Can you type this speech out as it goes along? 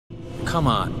Come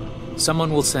on.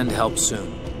 Someone will send help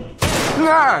soon.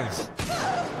 Nice!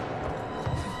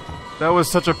 That was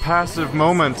such a passive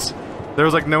moment. There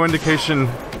was like no indication.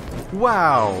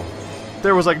 Wow.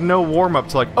 There was like no warm-up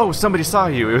to like, oh, somebody saw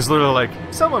you. It was literally like,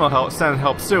 someone will send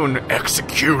help soon.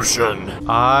 Execution.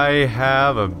 I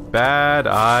have a bad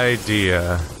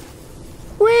idea.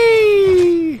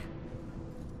 Whee!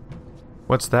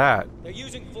 What's that? They're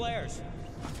using flares.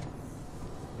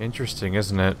 Interesting,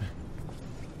 isn't it?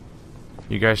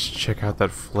 You guys should check out that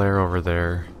flare over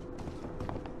there.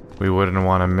 We wouldn't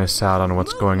want to miss out on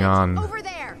what's going on over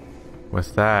there.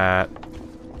 with that.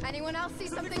 Anyone else see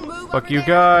something move Fuck over you there?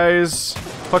 guys!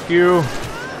 Fuck you!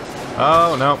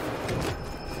 Oh, no.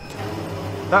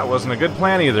 That wasn't a good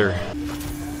plan either.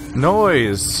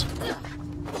 Noise!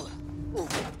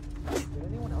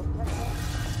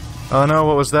 Oh no,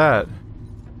 what was that?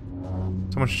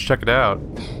 Someone should check it out.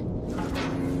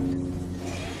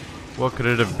 What could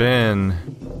it have been?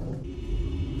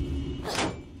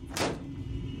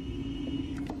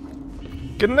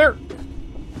 Get in there!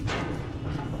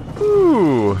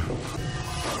 Ooh!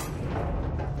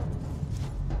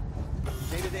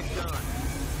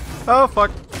 Oh,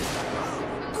 fuck.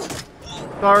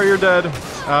 Sorry, you're dead.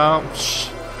 Oh, shh.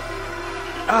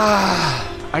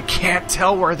 I can't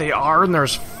tell where they are, and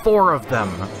there's 4 of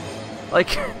them. Like,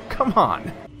 come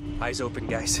on. Eyes open,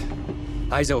 guys.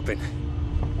 Eyes open.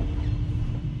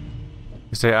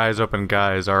 You say eyes open,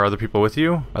 guys. Are other people with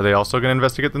you? Are they also gonna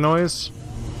investigate the noise?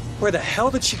 Where the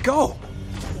hell did she go?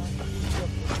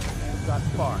 Got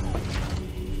far.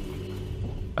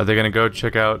 Are they gonna go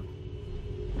check out?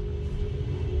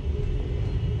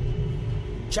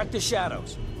 Check the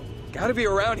shadows. Gotta be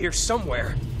around here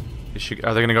somewhere.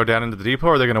 Are they gonna go down into the depot,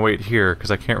 or are they gonna wait here?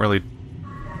 Because I can't really...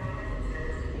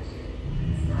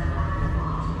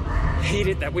 Hate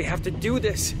it that we have to do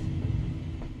this.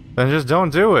 Then just don't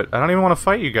do it. I don't even want to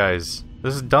fight you guys.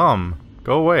 This is dumb.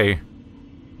 Go away.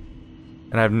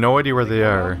 And I have no idea where they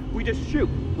are. We just shoot,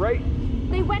 right?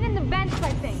 They went in the vents,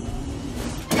 I think.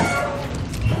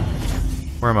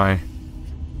 Where am I?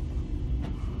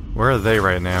 Where are they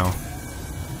right now?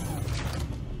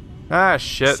 Ah,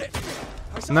 shit.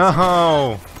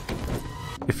 No!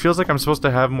 It feels like I'm supposed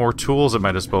to have more tools at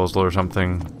my disposal or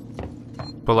something.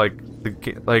 But like,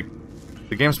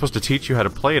 the game's supposed to teach you how to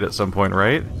play it at some point,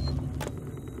 right?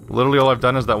 Literally all I've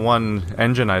done is that one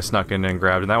engine I snuck in and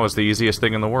grabbed, and that was the easiest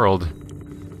thing in the world.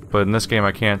 But in this game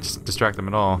I can't distract them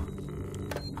at all.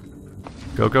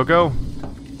 Go, go, go!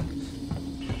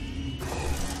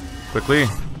 Quickly.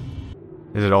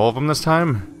 Is it all of them this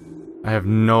time? I have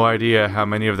no idea how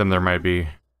many of them there might be.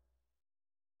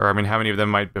 Or, I mean, how many of them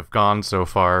might have gone so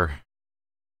far.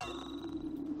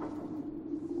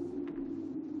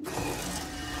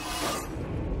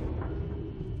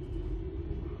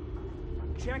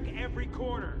 Check every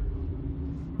corner.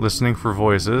 Listening for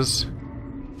voices.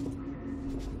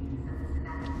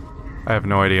 I have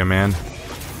no idea, man.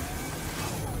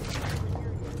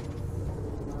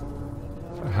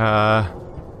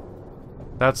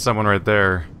 That's someone right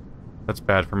there. That's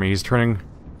bad for me. He's turning...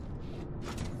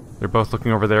 They're both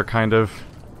looking over there, kind of.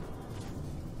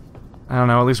 I don't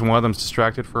know, at least one of them's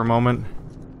distracted for a moment.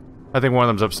 I think one of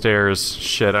them's upstairs.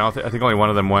 Shit, I think only one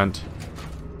of them went.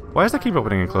 Why does that keep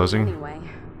opening and closing? Anyway.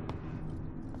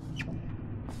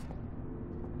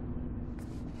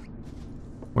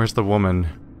 Where's the woman?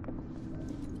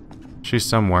 She's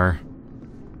somewhere.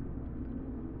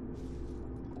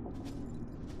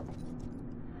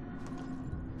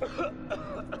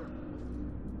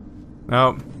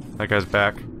 Nope, that guy's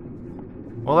back.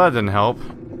 Well, that didn't help.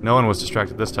 No one was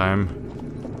distracted this time.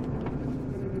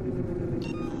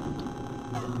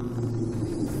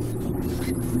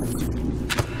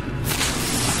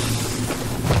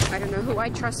 I don't know who I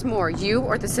trust more, you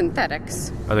or the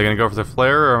synthetics. Are they gonna go for the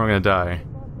flare, or am I gonna die?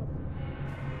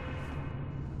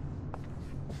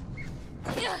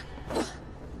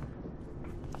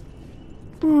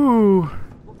 Ooh.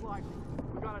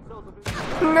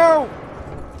 No!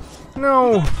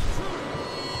 No!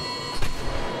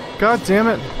 God damn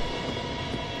it.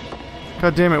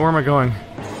 God damn it, where am I going?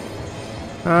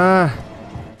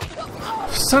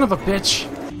 Son of a bitch!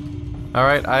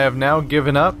 Alright, I have now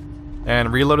given up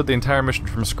and reloaded the entire mission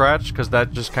from scratch, because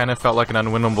that just kind of felt like an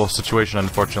unwinnable situation,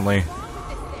 unfortunately.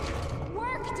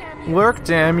 Work,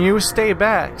 damn you! Stay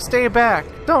back! Stay back!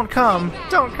 Don't come!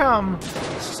 Don't come!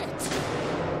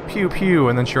 Pew pew,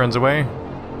 and then she runs away.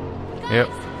 Yep.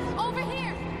 Over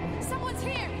here! Someone's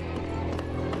here!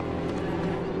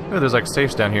 Oh, there's like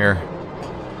safes down here.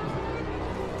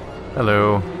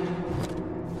 Hello.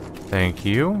 Thank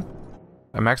you.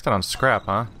 I maxed out on scrap,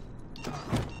 huh?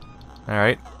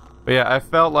 Alright. But yeah, I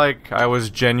felt like I was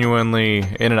genuinely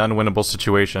in an unwinnable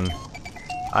situation.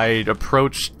 I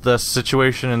approached the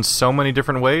situation in so many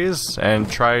different ways, and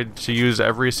tried to use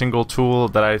every single tool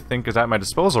that I think is at my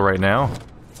disposal right now.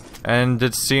 And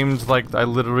it seemed like I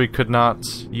literally could not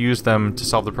use them to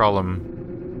solve the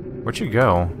problem. Where'd you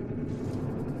go?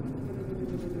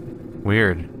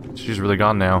 Weird. She's really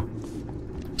gone now.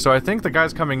 So I think the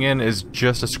guys coming in is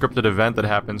just a scripted event that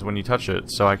happens when you touch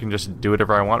it, so I can just do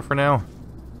whatever I want for now.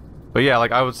 But yeah,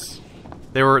 like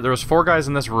there was 4 guys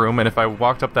in this room, and if I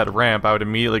walked up that ramp, I would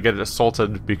immediately get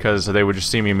assaulted because they would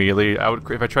just see me immediately.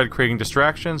 If I tried creating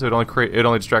distractions, it would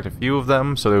only distract a few of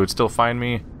them, so they would still find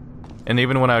me. And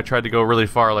even when I tried to go really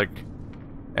far, like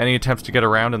any attempts to get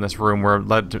around in this room were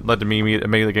led to me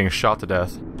immediately getting shot to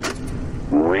death.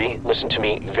 Ree, listen to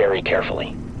me very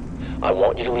carefully. I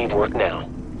want you to leave work now.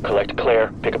 Collect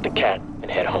Claire, pick up the cat, and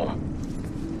head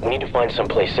home. We need to find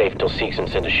someplace safe until Seegson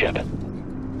sends a ship.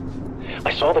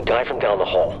 I saw the guy from down the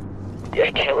hall.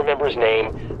 I can't remember his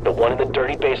name. The one in the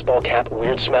dirty baseball cap,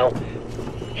 weird smell.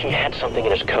 He had something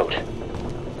in his coat.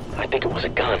 I think it was a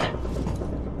gun.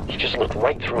 He just looked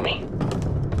right through me.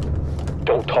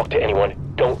 Don't talk to anyone.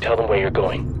 Don't tell them where you're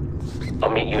going. I'll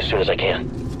meet you as soon as I can.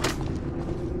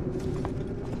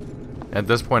 At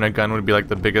this point, a gun would be like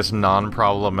the biggest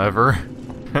non-problem ever.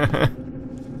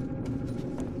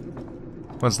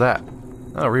 What's that?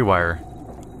 Oh, rewire.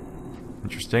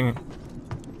 Interesting.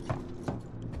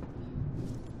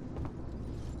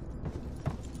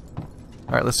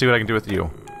 Alright, let's see what I can do with you.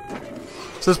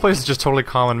 So this place is just totally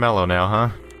calm and mellow now, huh?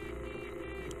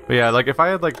 But yeah, like, if I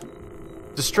had, like,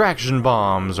 distraction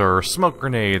bombs, or smoke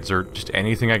grenades, or just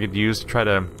anything I could use to try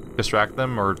to distract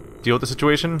them, or deal with the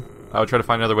situation, I would try to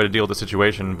find another way to deal with the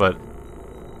situation, but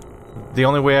the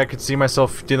only way I could see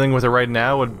myself dealing with it right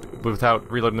now,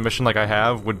 without reloading the mission like I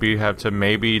have, would be have to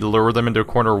maybe lure them into a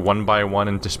corner one by one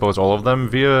and dispose all of them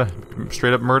via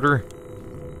straight-up murder.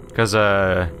 Because,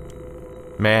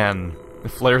 man, the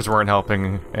flares weren't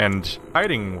helping, and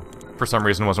hiding, for some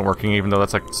reason, wasn't working, even though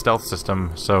that's like a stealth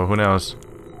system, so who knows.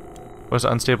 What does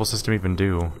an unstable system even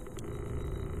do?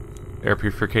 Air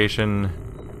purification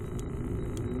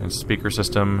and speaker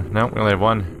system. No, we only have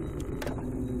one.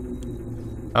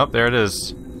 Oh, there it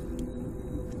is.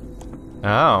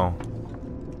 Oh.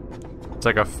 It's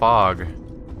like a fog.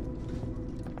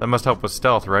 That must help with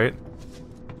stealth, right?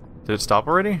 Did it stop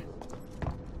already?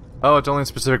 Oh, it's only in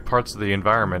specific parts of the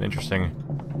environment. Interesting.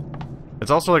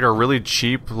 It's also like a really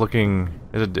cheap looking...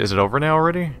 Is it over now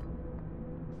already?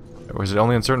 Or is it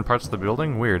only in certain parts of the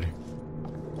building? Weird.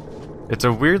 It's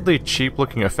a weirdly cheap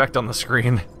looking effect on the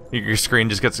screen. Your screen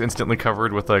just gets instantly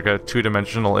covered with like a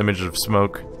 2-dimensional image of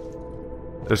smoke.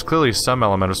 There's clearly some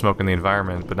element of smoke in the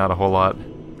environment, but not a whole lot.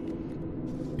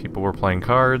 People were playing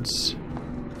cards.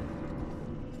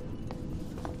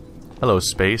 Hello,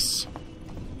 space.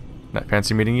 Not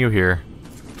fancy meeting you here.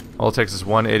 All it takes is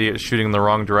one idiot shooting in the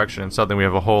wrong direction, and suddenly we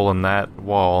have a hole in that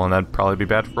wall, and that'd probably be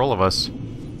bad for all of us.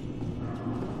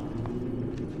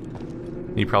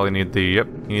 You probably need the... Yep,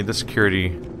 you need the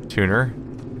security tuner.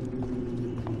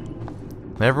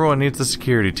 Everyone needs the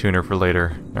security tuner for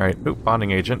later. Alright, oop,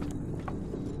 bonding agent.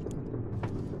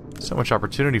 So much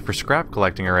opportunity for scrap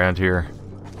collecting around here.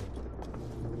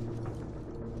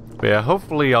 But yeah,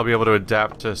 hopefully I'll be able to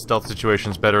adapt to stealth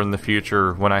situations better in the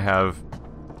future when I have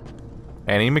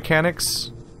any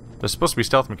mechanics. There's supposed to be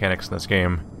stealth mechanics in this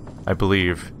game, I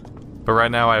believe. But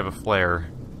right now I have a flare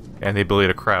and the ability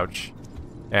to crouch.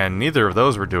 And neither of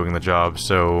those were doing the job,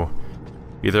 so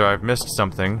either I've missed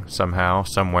something, somehow,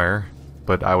 somewhere,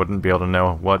 but I wouldn't be able to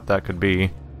know what that could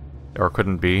be, or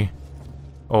couldn't be,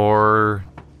 or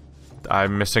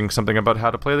I'm missing something about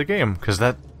how to play the game, because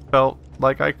that felt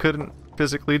like I couldn't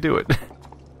physically do it.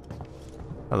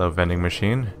 Hello, vending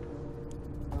machine.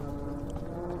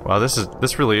 Wow,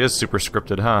 this really is super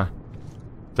scripted, huh?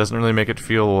 Doesn't really make it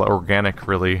feel organic,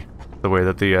 really, the way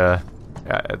that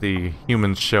the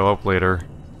humans show up later.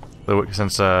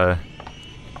 Since I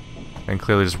can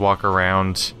clearly just walk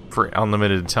around for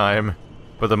unlimited time,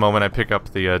 but the moment I pick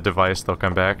up the device, they'll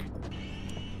come back.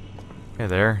 Hey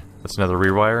there, that's another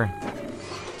rewire.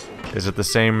 Is it the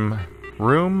same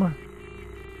room?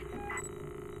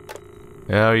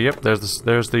 Oh, yep, there's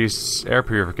the air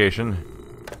purification.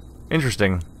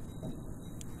 Interesting.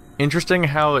 Interesting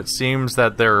how it seems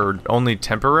that they're only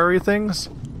temporary things.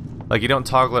 Like, you don't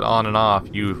toggle it on and off,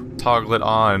 you toggle it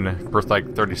on for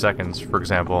like 30 seconds, for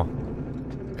example.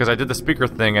 Because I did the speaker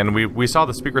thing, and we saw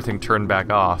the speaker thing turn back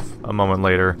off a moment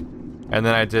later. And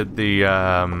then I did the,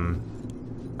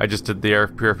 I just did the air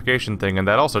purification thing, and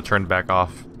that also turned back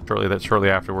off shortly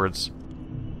afterwards.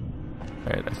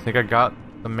 Alright, I think I got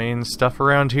the main stuff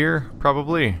around here,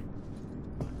 probably.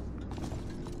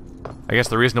 I guess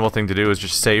the reasonable thing to do is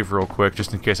just save real quick,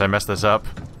 just in case I mess this up.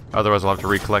 Otherwise, I'll have to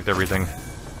recollect everything.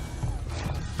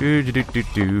 Do do do do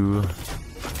do.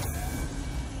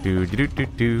 Do do do do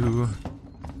do.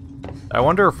 I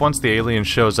wonder if once the alien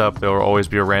shows up, there will always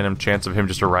be a random chance of him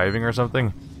just arriving or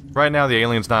something. Right now, the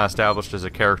alien's not established as a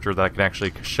character that can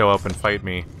actually show up and fight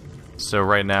me. So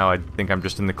right now, I think I'm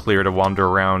just in the clear to wander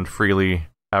around freely,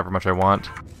 however much I want.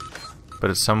 But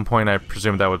at some point, I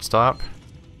presume that would stop.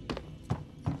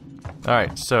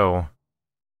 Alright, so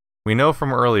we know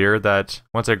from earlier that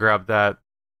once I grab that,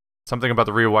 something about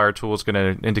the rewire tool is going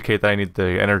to indicate that I need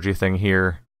the energy thing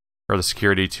here, or the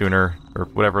security tuner, or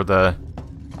whatever the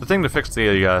thing to fix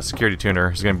the security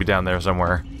tuner is going to be down there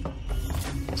somewhere.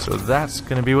 So that's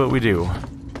going to be what we do.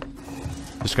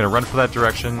 Just going to run for that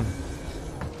direction.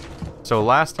 So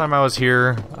last time I was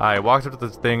here, I walked up to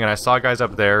this thing and I saw guys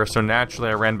up there, so naturally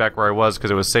I ran back where I was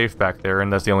because it was safe back there,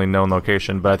 and that's the only known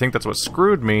location. But I think that's what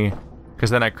screwed me, because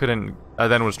then I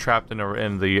then was trapped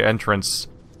in the entrance,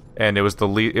 and it was the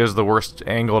worst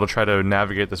angle to try to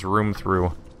navigate this room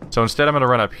through. So instead I'm going to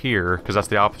run up here, because that's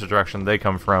the opposite direction they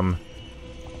come from,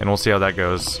 and we'll see how that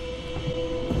goes.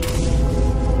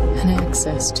 An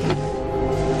access to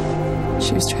it.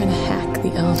 She was trying to hack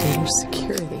the elevator's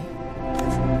security.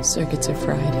 Circuits are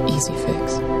fried, easy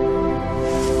fix.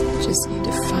 Just need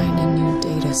to find a new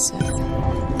data set.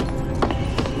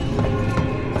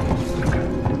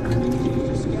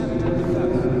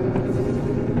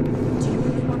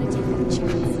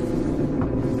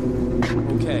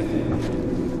 Okay.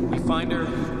 We find her,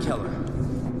 kill her.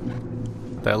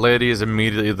 That lady is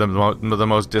immediately the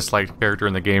most disliked character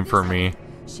in the game for me.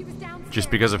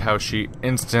 Just because of how she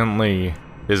instantly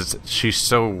is. She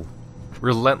so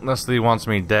relentlessly wants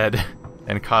me dead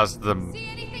and caused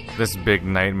this big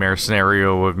nightmare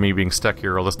scenario of me being stuck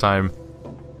here all this time.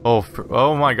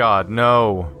 Oh my god,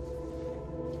 no.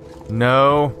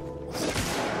 No.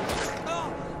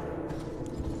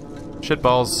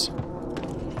 Shitballs.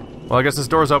 Well, I guess this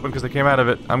door's open because they came out of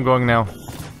it. I'm going now.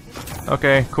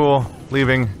 Okay, cool.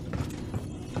 Leaving.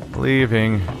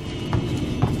 Leaving.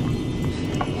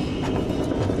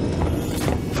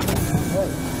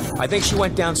 I think she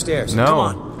went downstairs. No. Come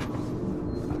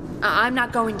on. I'm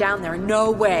not going down there. No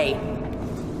way.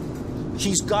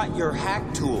 She's got your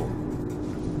hack tool.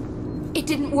 It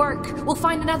didn't work. We'll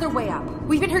find another way up.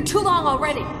 We've been here too long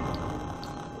already.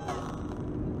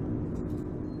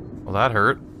 Well, that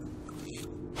hurt.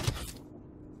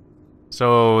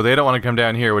 So they don't want to come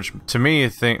down here, which to me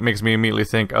makes me immediately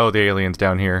think, oh, the alien's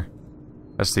down here.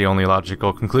 That's the only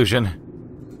logical conclusion.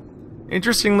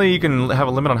 Interestingly, you can have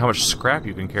a limit on how much scrap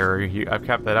you can carry. I've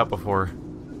capped that out before.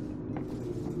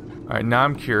 Alright, now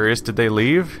I'm curious, did they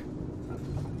leave?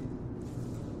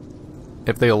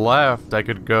 If they left, I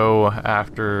could go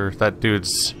after that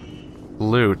dude's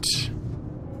loot.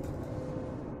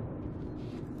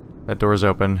 That door's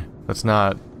open. Let's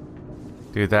not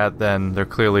do that then. They're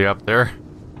clearly up there.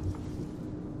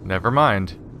 Never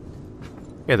mind.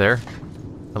 Hey there.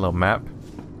 Hello, map.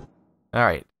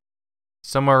 Alright.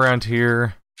 Somewhere around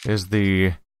here is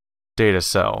the data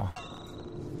cell.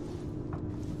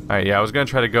 Alright, yeah, I was gonna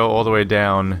try to go all the way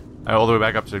down. All the way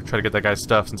back up to try to get that guy's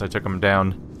stuff since I took him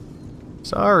down.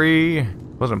 Sorry!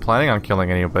 Wasn't planning on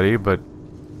killing anybody, but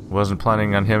wasn't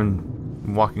planning on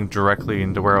him walking directly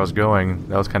into where I was going.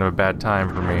 That was kind of a bad time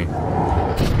for me.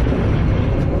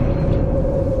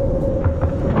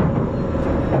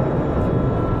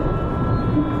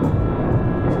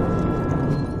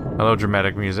 Hello,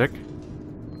 dramatic music.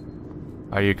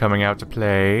 Are you coming out to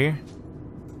play?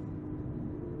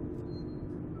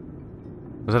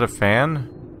 Was that a fan?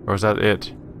 Or was that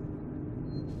it?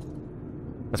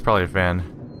 That's probably a fan.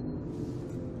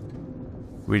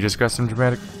 We just got some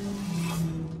dramatic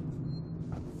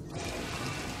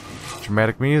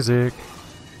music.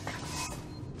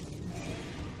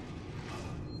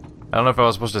 I don't know if I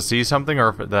was supposed to see something or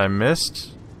if that I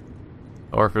missed.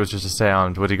 Or if it was just a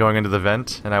sound. Was he going into the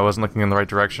vent and I wasn't looking in the right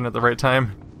direction at the right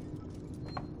time?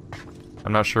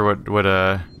 I'm not sure what would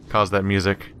cause that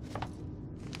music.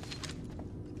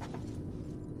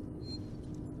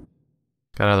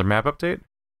 Got another map update?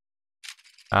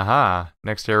 Aha!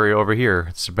 Next area over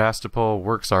here. Sebastopol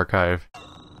Works Archive.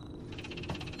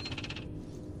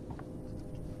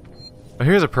 Oh,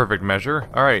 here's a perfect measure.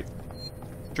 Alright.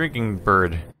 Drinking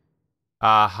bird.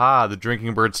 Aha! The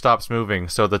drinking bird stops moving.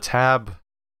 So the tab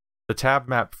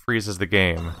map freezes the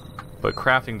game. But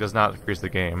crafting does not freeze the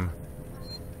game.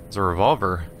 It's a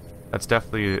revolver. That's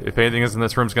definitely... If anything is in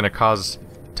this room is going to cause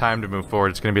time to move forward,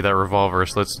 it's going to be that revolver.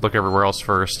 So let's look everywhere else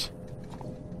first.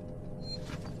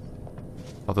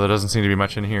 Although there doesn't seem to be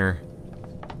much in here.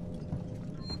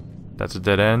 That's a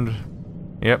dead end.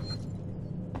 Yep.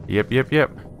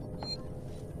 Yep.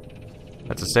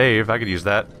 That's a save. I could use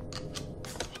that.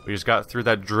 We just got through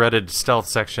that dreaded stealth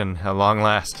section at long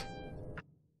last.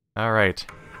 Alright.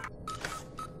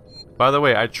 By the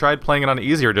way, I tried playing it on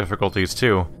easier difficulties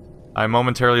too. I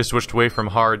momentarily switched away from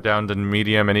hard down to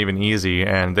medium and even easy,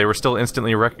 and they were still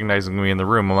instantly recognizing me in the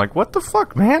room. I'm like, what the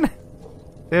fuck, man?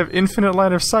 They have infinite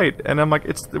line of sight, and I'm like,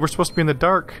 we're supposed to be in the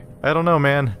dark. I don't know,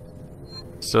 man.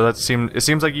 So it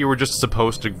seems like you were just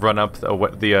supposed to run up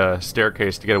the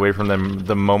staircase to get away from them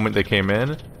the moment they came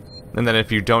in. And then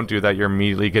if you don't do that, you're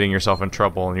immediately getting yourself in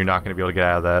trouble, and you're not going to be able to get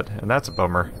out of that. And that's a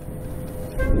bummer.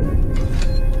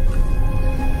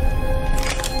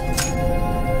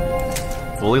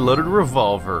 Fully loaded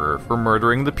revolver for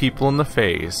murdering the people in the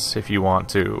face, if you want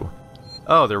to.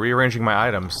 Oh, they're rearranging my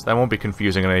items. That won't be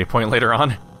confusing at any point later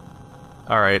on.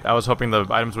 Alright, I was hoping the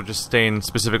items would just stay in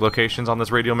specific locations on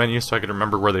this radio menu so I could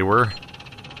remember where they were.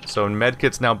 So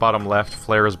medkit's now bottom left,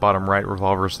 flare is bottom right,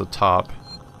 revolver's the top.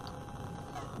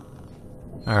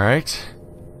 Alright.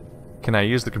 Can I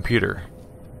use the computer?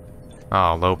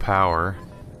 Oh, low power.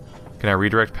 Can I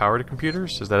redirect power to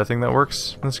computers? Is that a thing that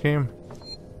works in this game?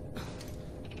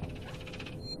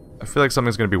 I feel like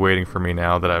something's gonna be waiting for me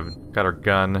now that I've got our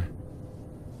gun.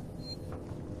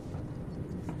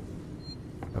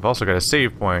 I've also got a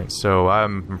save point, so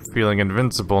I'm feeling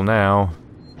invincible now.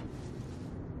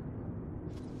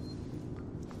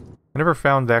 I never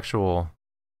found the actual...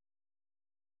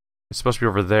 It's supposed to be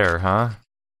over there, huh?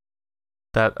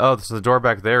 Oh, so the door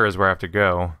back there is where I have to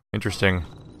go. Interesting.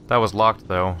 That was locked,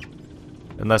 though.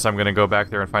 Unless I'm gonna go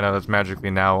back there and find out it's magically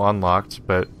now unlocked,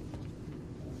 but...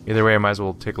 Either way, I might as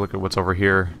well take a look at what's over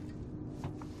here.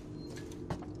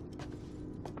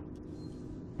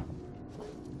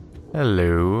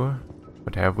 Hello.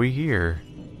 What have we here?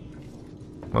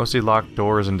 Mostly locked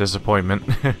doors and disappointment.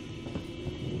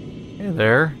 Hey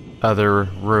there. Other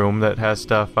room that has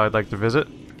stuff I'd like to visit,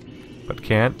 but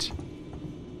can't.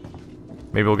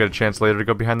 Maybe we'll get a chance later to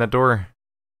go behind that door.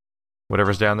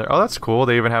 Whatever's down there. Oh, that's cool.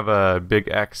 They even have a big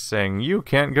X saying, "You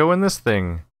can't go in this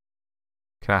thing."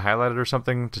 Can I highlight it or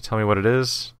something to tell me what it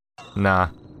is? Nah.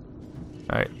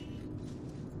 Alright.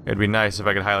 It'd be nice if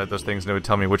I could highlight those things and it would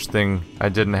tell me which thing I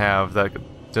didn't have that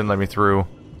didn't let me through,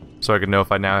 so I could know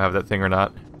if I now have that thing or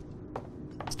not.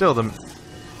 Still,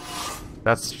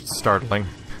 that's startling.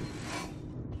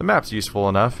 The map's useful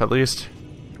enough, at least.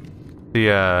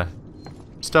 The,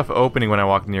 stuff opening when I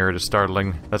walk near it is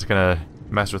startling. That's gonna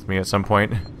mess with me at some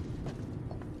point.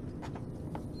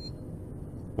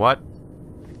 What?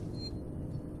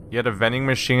 You had a vending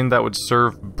machine that would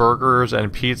serve burgers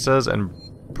and pizzas and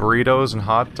burritos and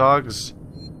hot dogs?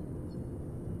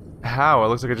 How? It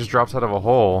looks like it just drops out of a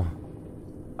hole.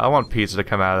 I want pizza to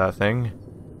come out of that thing.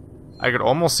 I could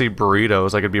almost see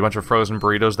burritos. Like it'd be a bunch of frozen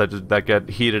burritos that get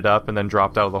heated up and then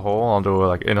dropped out of the hole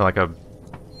onto into like a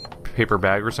paper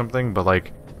bag or something. But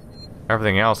like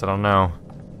everything else, I don't know.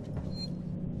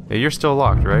 Yeah, you're still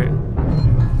locked, right?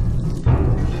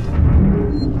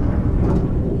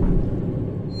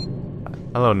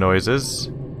 Hello, noises.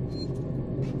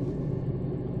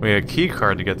 We had a key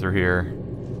card to get through here.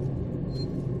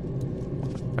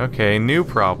 Okay, new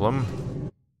problem.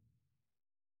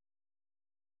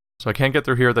 So I can't get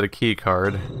through here without a key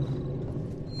card.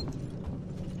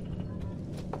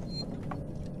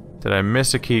 Did I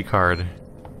miss a key card?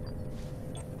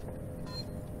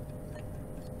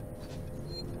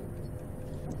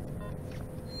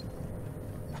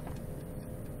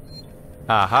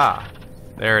 Aha!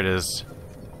 There it is.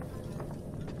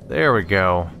 There we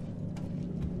go.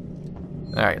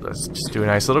 Alright, let's just do a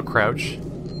nice little crouch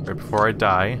right before I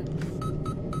die.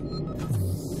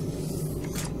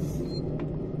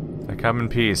 I come in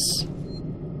peace.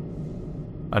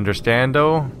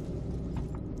 Understando?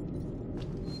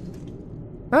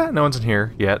 No one's in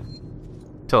here yet.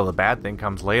 Till the bad thing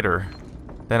comes later.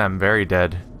 Then I'm very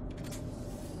dead.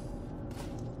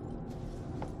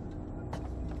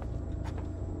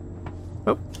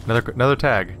 Oh, another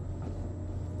tag.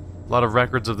 A lot of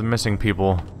records of the missing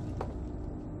people.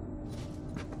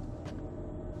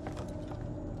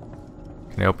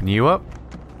 Can I open you up?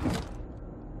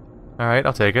 Alright,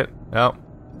 I'll take it. Oh.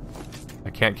 I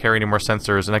can't carry any more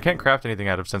sensors, and I can't craft anything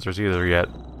out of sensors either yet.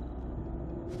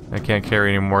 I can't carry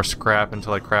any more scrap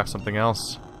until I craft something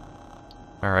else.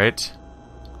 Alright.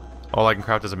 All I can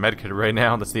craft is a medkit right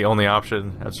now. That's the only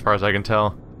option, as far as I can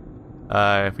tell.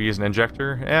 If we use an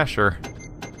injector? Yeah, sure.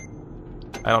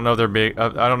 I don't know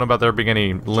about there being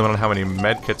any limit on how many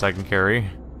medkits I can carry.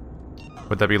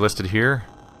 Would that be listed here?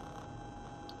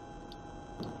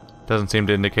 Doesn't seem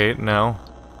to indicate, no.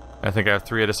 I think I have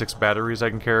 3 out of 6 batteries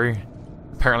I can carry.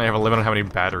 apparently have a limit on how many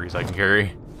batteries I can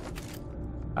carry.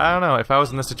 I don't know, if I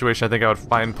was in this situation, I think I would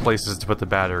find places to put the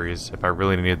batteries if I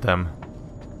really needed them.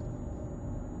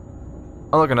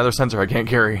 Oh look, another sensor I can't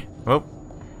carry. Oh.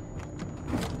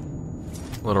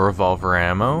 Little revolver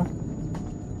ammo.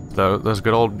 Those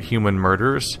good old human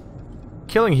murders.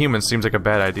 Killing humans seems like a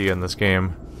bad idea in this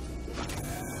game.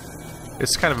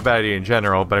 It's kind of a bad idea in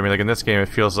general, but I mean, like in this game, it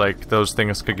feels like those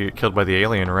things could get killed by the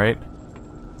alien, right?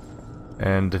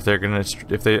 And if they're gonna,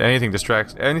 anything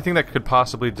that could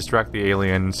possibly distract the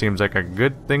alien seems like a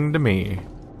good thing to me.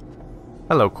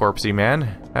 Hello, corpsey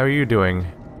man. How are you doing?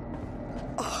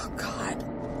 Oh, God.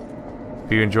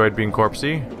 Have you enjoyed being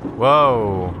corpsey?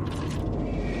 Whoa.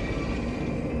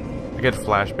 I get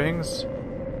flashbangs?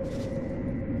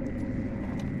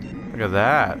 Look at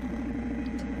that.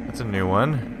 That's a new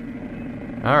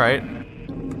one. Alright.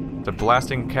 It's a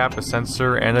blasting cap, a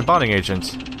sensor, and a bonding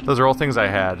agent. Those are all things I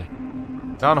had.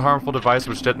 Non-harmful device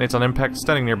which detonates on impact,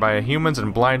 stunning nearby humans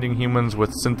and blinding humans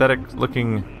with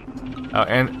humans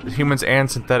and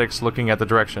synthetics looking at the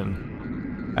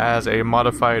direction. As a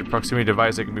modified proximity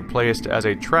device, it can be placed as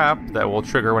a trap that will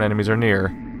trigger when enemies are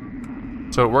near.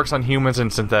 So it works on humans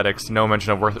and synthetics, no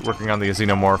mention of working on the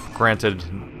xenomorph. Granted,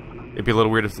 it'd be a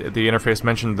little weird if the interface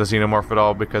mentioned the xenomorph at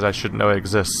all, because I shouldn't know it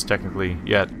exists, technically,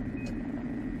 yet.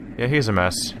 Yeah, he's a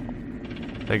mess.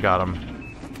 They got him.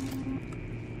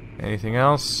 Anything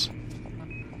else?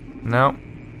 No.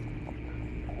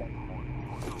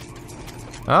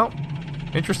 Oh,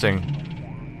 interesting.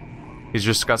 He's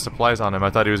just got supplies on him.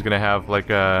 I thought he was gonna have, like,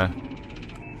 I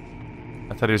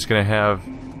thought he was gonna have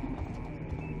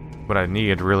what I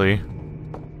need, really.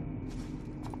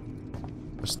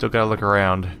 I still gotta look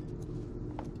around.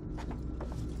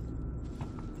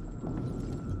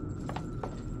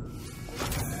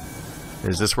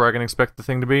 Is this where I can expect the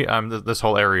thing to be? This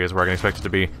whole area is where I can expect it to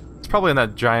be. It's probably in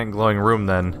that giant glowing room,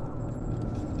 then.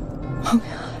 Oh,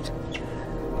 God.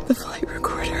 The flight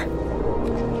recorder.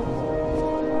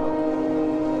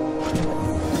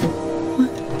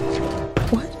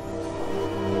 What?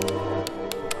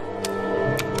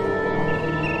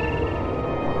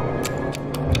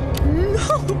 No!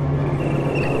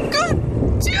 God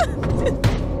damn it!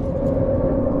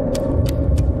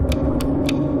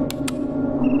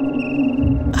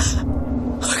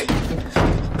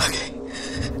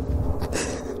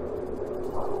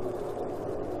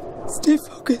 Stay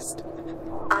focused.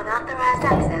 Unauthorized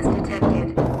access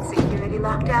detected. Security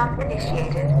lockdown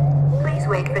initiated. Please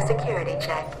wait for security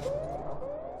check.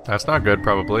 That's not good,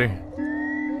 probably.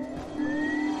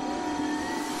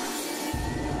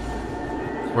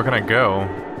 Where can I go?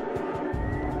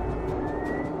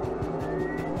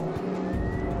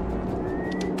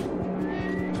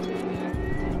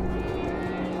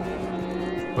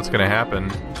 What's gonna happen?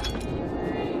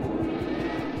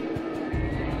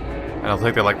 I don't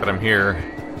think they like that I'm here.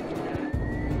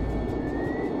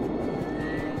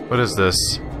 What is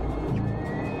this?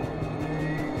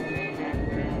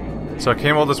 So I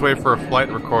came all this way for a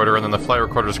flight recorder, and then the flight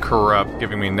recorder's corrupt,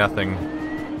 giving me nothing.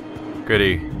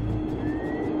 Goody.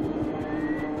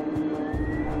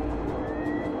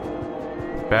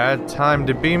 Bad time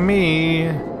to be me,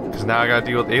 because now I gotta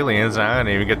deal with aliens, and I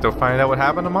didn't even get to find out what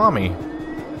happened to Mommy.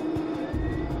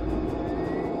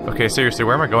 Okay, seriously,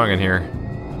 where am I going in here?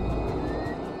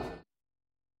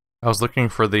 I was looking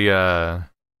for the,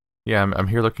 yeah, I'm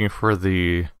here looking for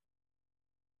the,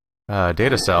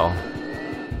 data cell.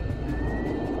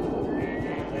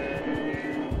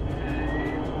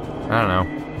 I don't know.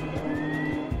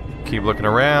 Keep looking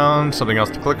around, something else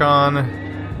to click on.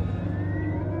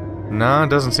 No,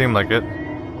 it doesn't seem like it.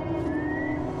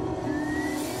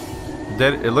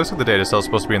 It looks like the data cell's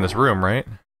supposed to be in this room, right?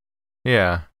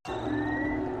 Yeah.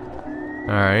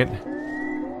 Alright.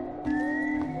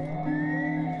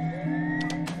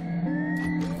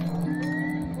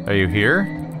 Are you here?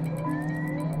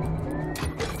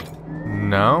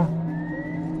 No?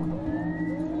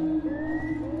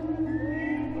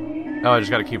 Oh, I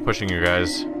just gotta keep pushing you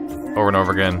guys. Over and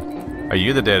over again. Are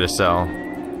you the data cell?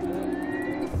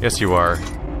 Yes, you are. Okay.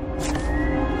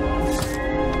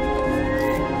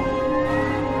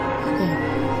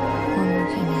 One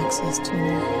working access to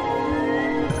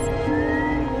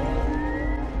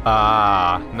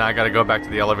Ah, now I gotta go back to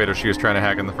the elevator she was trying to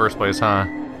hack in the first place, huh?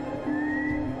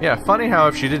 Yeah, funny how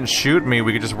if she didn't shoot me,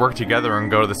 we could just work together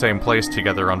and go to the same place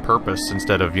together on purpose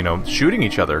instead of, you know, shooting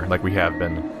each other like we have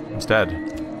been instead.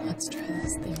 Let's try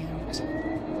this thing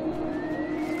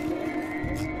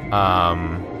out.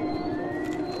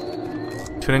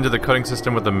 Tune into the coding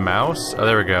system with the mouse. Oh,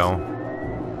 there we go.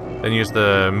 Then use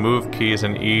the move keys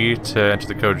and E to enter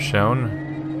the code shown.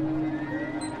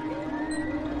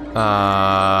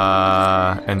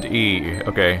 And E.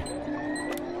 Okay.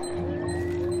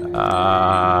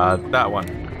 That one.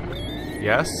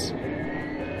 Yes.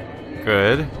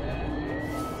 Good.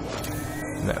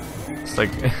 No. It's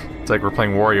like we're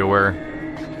playing WarioWare.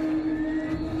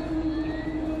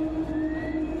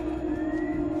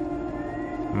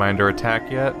 Am I under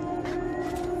attack yet?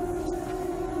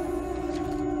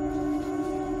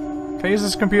 Can I use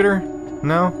this computer?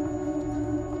 No?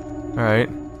 Alright.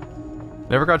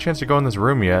 Never got a chance to go in this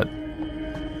room yet.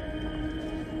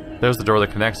 There's the door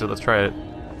that connects it. Let's try it.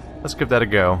 Let's give that a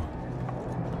go.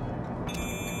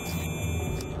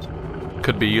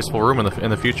 Could be a useful room in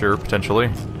the future, potentially.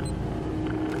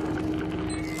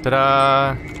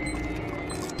 Ta-da!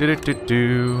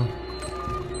 Do-do-do-do.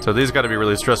 So these got to be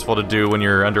really stressful to do when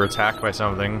you're under attack by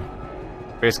something.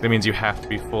 Basically means you have to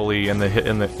be fully in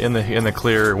the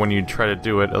clear when you try to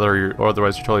do it,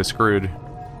 otherwise you're totally screwed.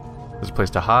 There's a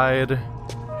place to hide.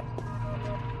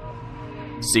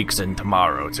 Seeks in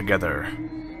tomorrow together.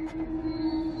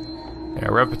 Yeah,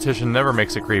 repetition never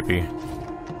makes it creepy.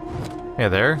 Hey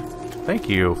there. Thank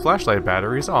you. Flashlight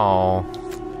batteries. Aw.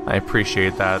 I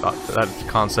appreciate that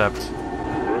concept. This is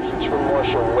from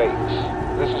Marshal Waits.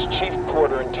 This is Chief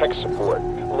Porter in tech support.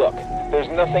 Look, there's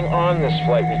nothing on this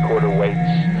flight recorder,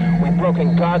 Waits. We've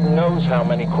broken God knows how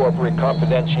many corporate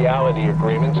confidentiality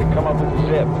agreements and come up with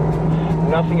zip.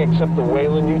 Nothing except the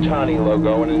Weyland-Yutani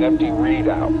logo and an empty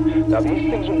readout. Now these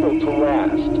things are built to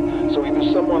last. So either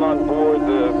someone on board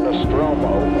the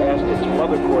Nostromo asked its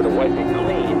motherboard to wipe it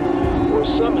clean, or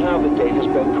somehow the data's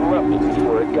been corrupted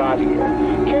before it got here.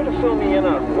 Care to fill me in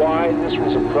on why this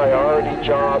was a priority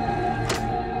job?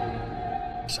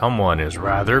 Someone is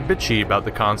rather bitchy about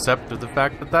the concept of the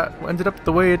fact that that ended up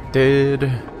the way it did.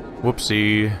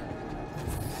 Whoopsie.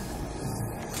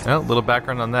 Well, little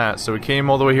background on that. So we came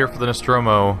all the way here for the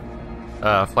Nostromo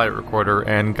flight recorder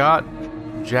and got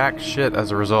jack shit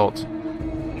as a result.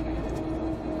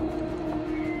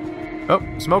 Oh,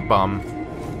 smoke bomb.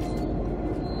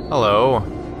 Hello.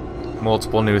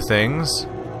 Multiple new things.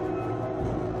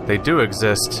 They do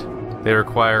exist. They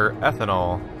require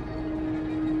ethanol.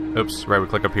 Oops, right, we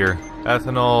click up here.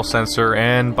 Ethanol, sensor,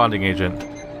 and bonding agent.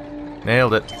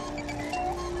 Nailed it.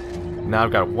 Now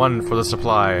I've got one for the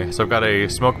supply. So I've got a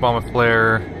smoke bomb with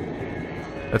flare.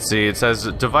 Let's see, it says,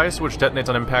 device which detonates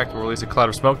on impact will release a cloud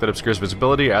of smoke that obscures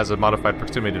visibility. As a modified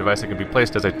proximity device, it can be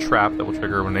placed as a trap that will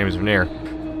trigger when enemies are near.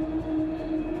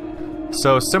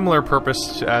 So similar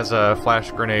purpose as a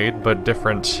flash grenade, but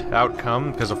different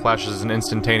outcome, because a flash is an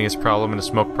instantaneous problem and a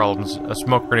smoke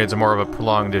grenade's more of a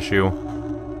prolonged issue.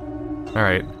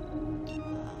 Alright.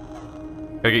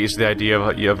 Gotta get used to the idea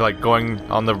of like going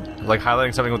on the, like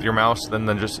highlighting something with your mouse, then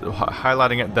just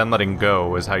highlighting it, then letting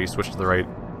go is how you switch to the right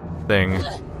thing.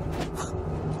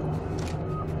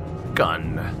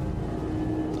 Gun.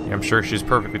 Yeah, I'm sure she's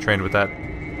perfectly trained with that.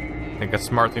 I think a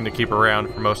smart thing to keep around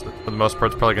for the most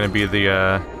part is probably going to be the,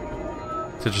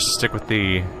 to just stick with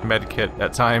the med kit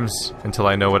at times until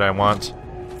I know what I want.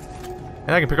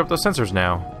 And I can pick up those sensors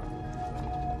now.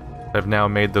 I've now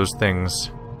made those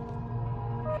things.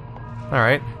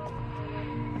 Alright.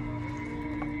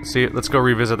 See, let's go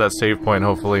revisit that save point,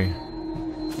 hopefully.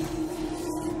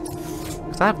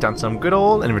 Because I've done some good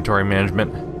old inventory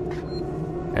management.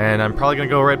 And I'm probably going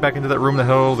to go right back into that room that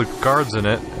had all the guards in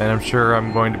it, and I'm sure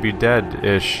I'm going to be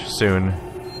dead-ish soon.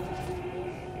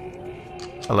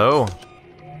 Hello.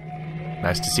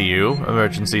 Nice to see you.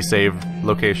 Emergency save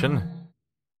location.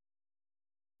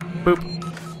 Boop.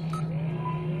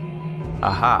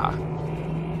 Aha.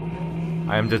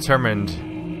 I am determined.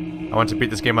 I want to beat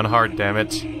this game on hard, damn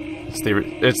it.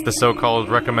 It's the so-called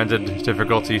recommended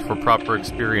difficulty for proper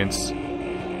experience.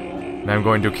 And I'm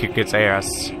going to kick its ass.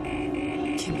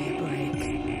 Give me a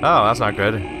break. Oh, that's not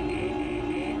good.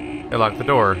 It locked the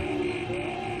door.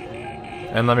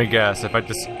 And let me guess, if I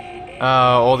just...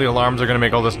 all the alarms are gonna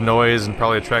make all this noise and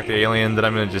probably attract the alien, then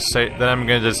I'm gonna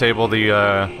disable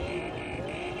the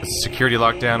security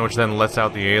lockdown, which then lets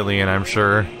out the alien, I'm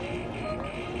sure.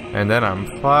 And then I'm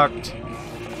fucked.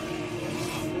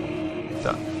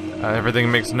 Everything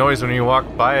makes noise when you walk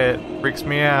by it. Freaks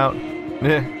me out.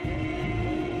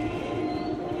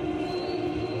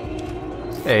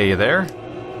 Hey, you there?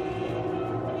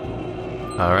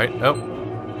 Alright, oh.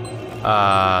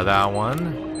 That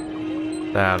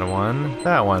one. That one.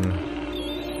 That one.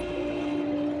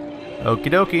 Okie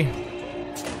dokie.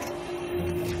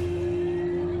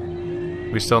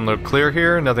 We still no clear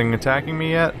here? Nothing attacking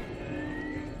me yet?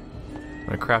 I'm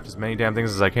gonna craft as many damn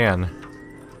things as I can.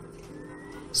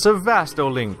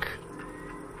 Sevastolink.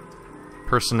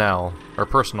 Personnel. Or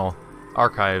personal.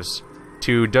 Archives.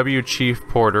 To W. Chief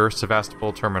Porter,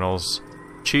 Sevastopol Terminals.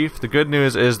 Chief, the good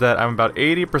news is that I'm about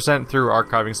 80% through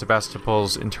archiving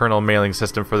Sebastopol's internal mailing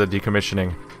system for the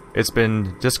decommissioning. It's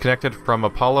been disconnected from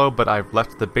Apollo, but I've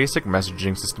left the basic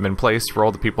messaging system in place for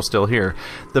all the people still here.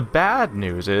 The bad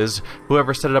news is,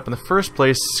 whoever set it up in the first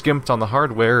place skimped on the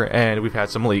hardware, and we've had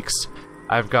some leaks.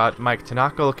 I've got Mike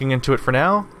Tanaka looking into it for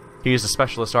now. He's a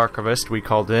specialist archivist we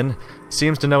called in.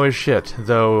 Seems to know his shit,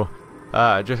 though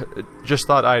just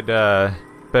thought I'd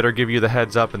better give you the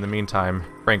heads up in the meantime.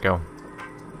 Franco.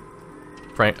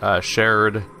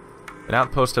 Shared an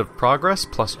outpost of progress,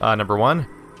 plus number 1.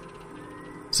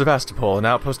 Sevastopol, an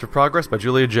outpost of progress by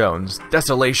Julia Jones.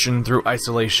 Desolation through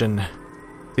isolation.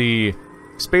 The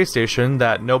space station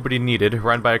that nobody needed,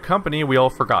 run by a company we all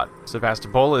forgot.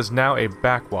 Sevastopol is now a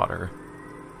backwater.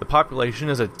 The population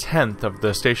is 1/10 of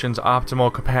the station's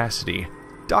optimal capacity.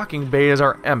 Docking bays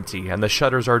are empty, and the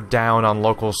shutters are down on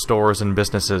local stores and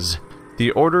businesses.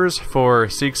 The orders for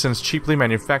Seegson's cheaply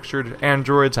manufactured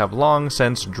androids have long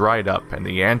since dried up, and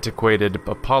the antiquated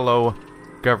Apollo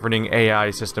governing AI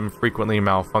system frequently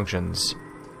malfunctions.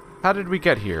 How did we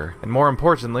get here? And more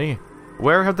importantly,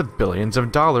 where have the billions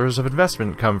of dollars of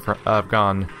investment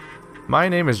gone? My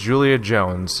name is Julia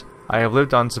Jones. I have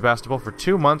lived on Sebastopol for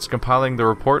 2 months, compiling the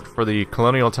report for the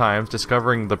Colonial Times,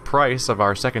 discovering the price of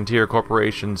our second-tier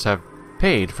corporations have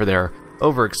paid for their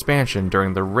overexpansion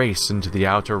during the race into the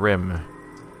Outer Rim.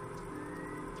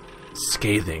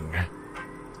 Scathing.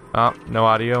 Oh, no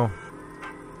audio.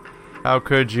 How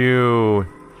could you?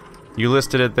 You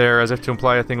listed it there as if to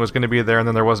imply a thing was going to be there, and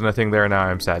then there wasn't a thing there, and now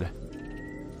I'm sad.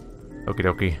 Okie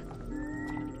dokie.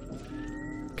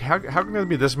 How can there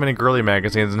be this many girly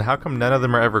magazines, and how come none of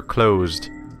them are ever closed?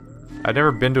 I've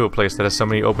never been to a place that has so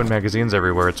many open magazines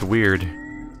everywhere. It's weird.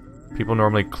 People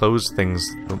normally close things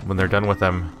when they're done with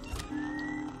them.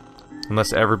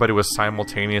 Unless everybody was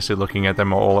simultaneously looking at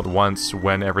them all at once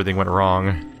when everything went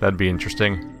wrong. That'd be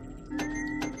interesting.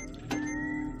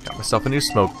 Got myself a new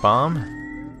smoke bomb.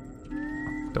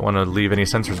 Don't want to leave any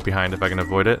sensors behind if I can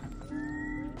avoid it.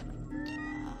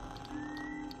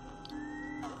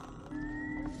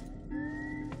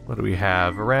 What do we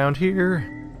have around here?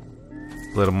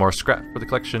 A little more scrap for the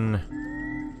collection.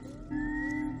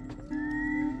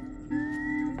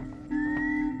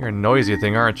 You're a noisy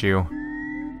thing, aren't you?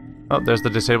 Oh, there's the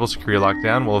disabled security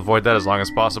lockdown. We'll avoid that as long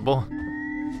as possible.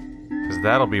 Because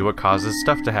that'll be what causes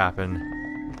stuff to happen.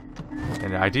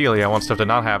 And ideally, I want stuff to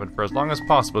not happen for as long as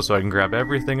possible so I can grab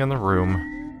everything in the room.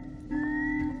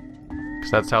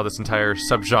 Because that's how this entire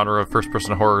subgenre of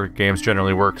first-person horror games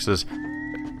generally works, is...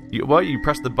 You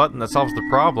press the button that solves the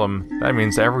problem. That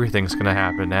means everything's gonna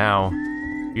happen now.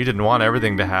 You didn't want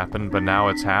everything to happen, but now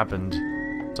it's happened.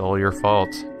 It's all your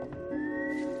fault.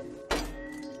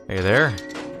 Hey there.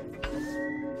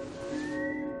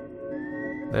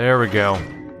 There we go.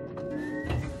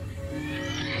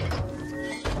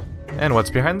 And what's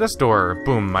behind this door?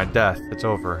 Boom, my death. It's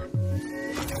over.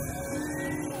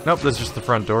 Nope, that's just the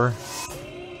front door.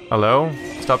 Hello?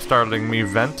 Stop startling me,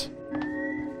 vent.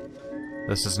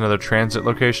 This is another transit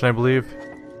location, I believe.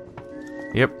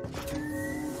 Yep.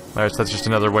 Alright, so that's just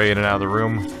another way in and out of the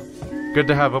room. Good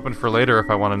to have open for later if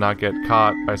I want to not get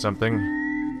caught by something.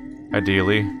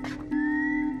 Ideally.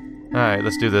 Alright,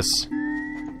 let's do this.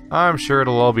 I'm sure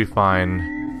it'll all be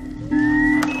fine.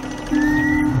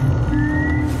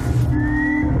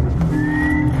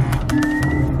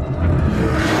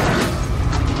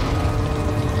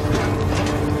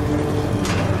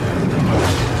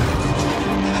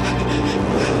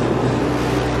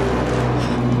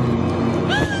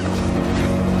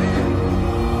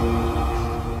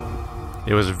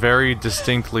 It was very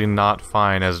distinctly not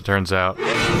fine, as it turns out.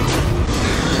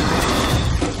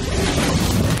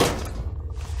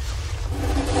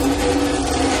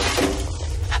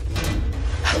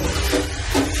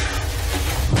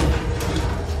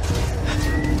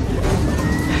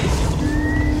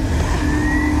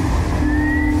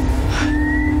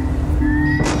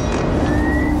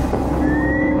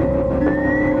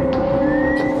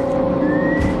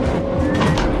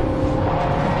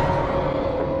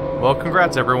 Well,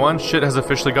 congrats everyone, shit has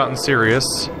officially gotten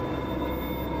serious.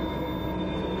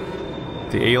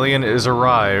 The alien is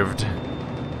arrived.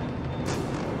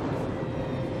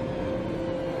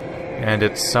 And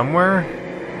it's somewhere?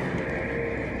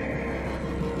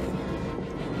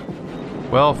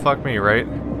 Well, fuck me, right?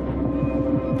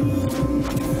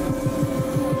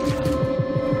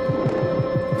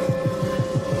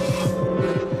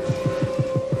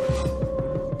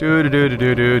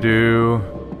 Do-do-do-do-do-do-do.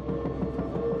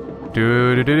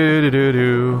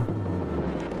 Do-do-do-do-do-do.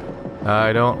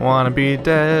 I don't want to be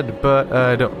dead, but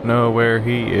I don't know where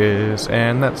he is,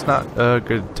 and that's not a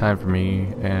good time for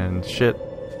me, and shit.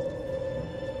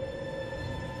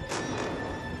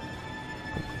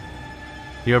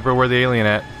 You ever where the alien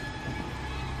at?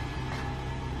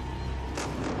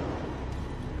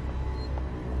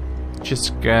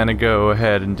 Just gonna go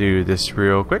ahead and do this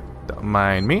real quick. Don't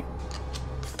mind me.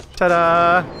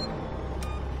 Ta-da!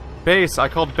 Base! I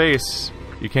called base.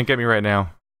 You can't get me right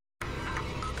now.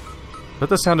 Is that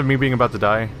the sound of me being about to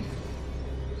die?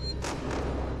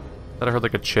 Thought I heard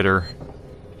like a chitter.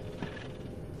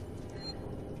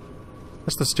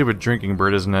 That's the stupid drinking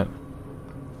bird, isn't it?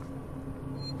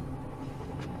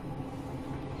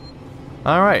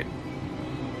 Alright.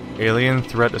 Alien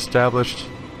threat established.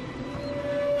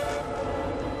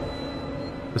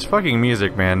 This fucking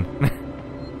music, man.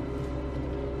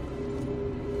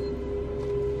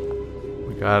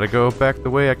 We gotta go back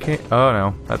the way I came. Oh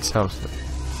no, that's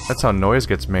how noise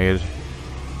gets made.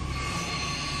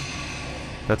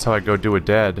 That's how I go do a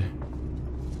dead.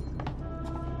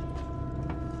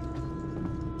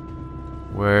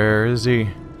 Where is he?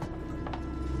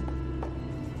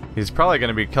 He's probably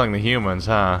gonna be killing the humans,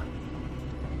 huh?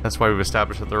 That's why we've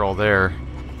established that they're all there.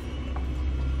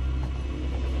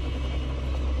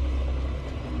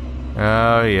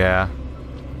 Oh yeah.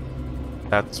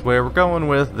 That's where we're going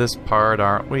with this part,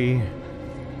 aren't we?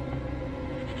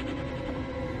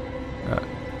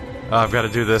 Oh, I've got to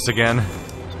do this again.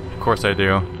 Of course I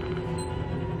do.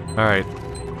 Alright.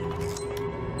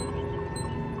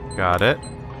 Got it.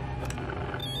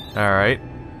 Alright.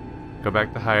 Go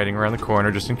back to hiding around the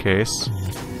corner just in case.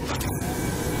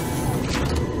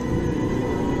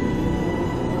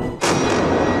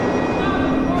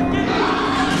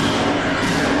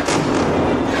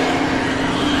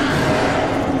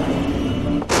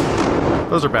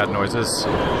 Those are bad noises.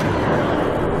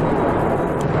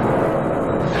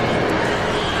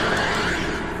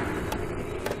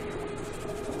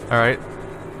 Alright.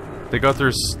 They go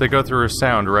through a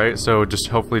sound, right? So just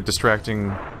hopefully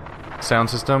distracting sound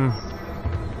system.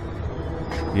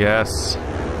 Yes.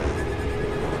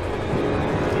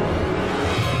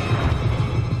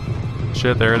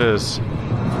 Shit, there it is.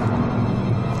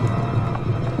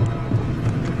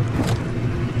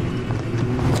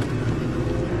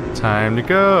 Time to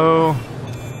go.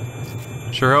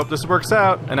 Sure hope this works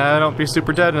out and I don't be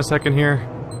super dead in a second here.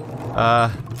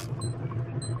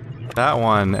 That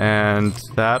one, and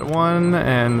that one,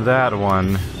 and that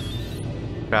one.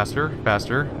 Faster,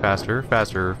 faster, faster,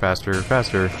 faster, faster,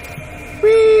 faster.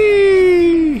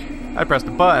 Whee! I pressed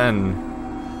a button.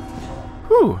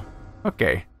 Whew.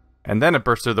 Okay. And then it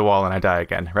bursts through the wall and I die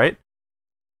again, right?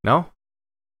 No?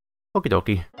 Okie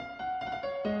dokie.